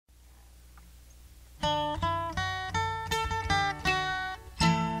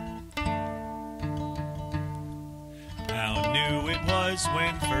was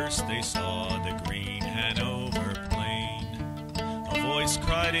when first they saw the green Hanover plain. A voice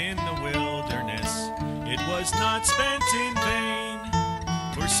cried in the wilderness, it was not spent in vain,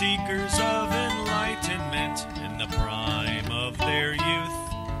 for seekers of enlightenment in the prime of their youth,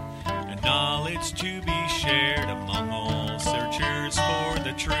 and knowledge to be shared among all searchers for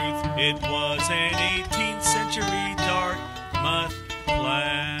the truth. It was an 18th century Dartmouth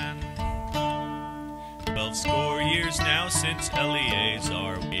plan. 12 score years now since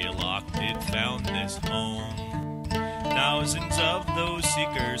Eleazar Wheelock did found this home. Thousands of those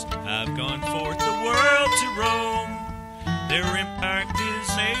seekers have gone forth the world to roam. Their impact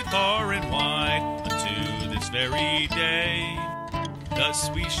is made far and wide unto this very day. Thus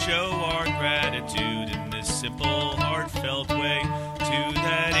we show our gratitude in this simple, heartfelt way to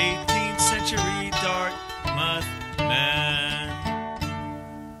that 18th century Dartmouth man.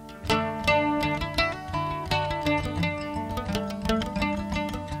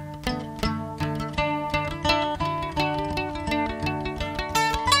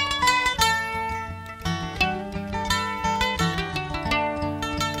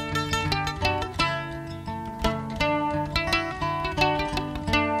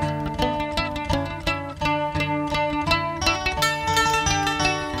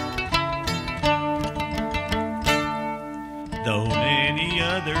 Though many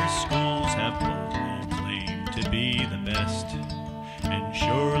other schools have boldly claimed to be the best, and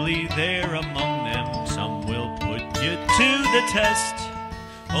surely there among them some will put you to the test,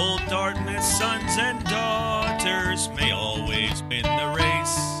 old Dartmouth sons and daughters may always win the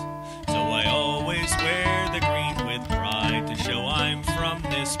race. So I always wear the green with pride to show I'm from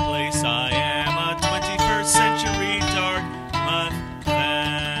this place. I am a 21st century Dartmouth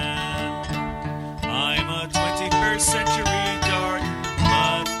fan. I'm a 21st century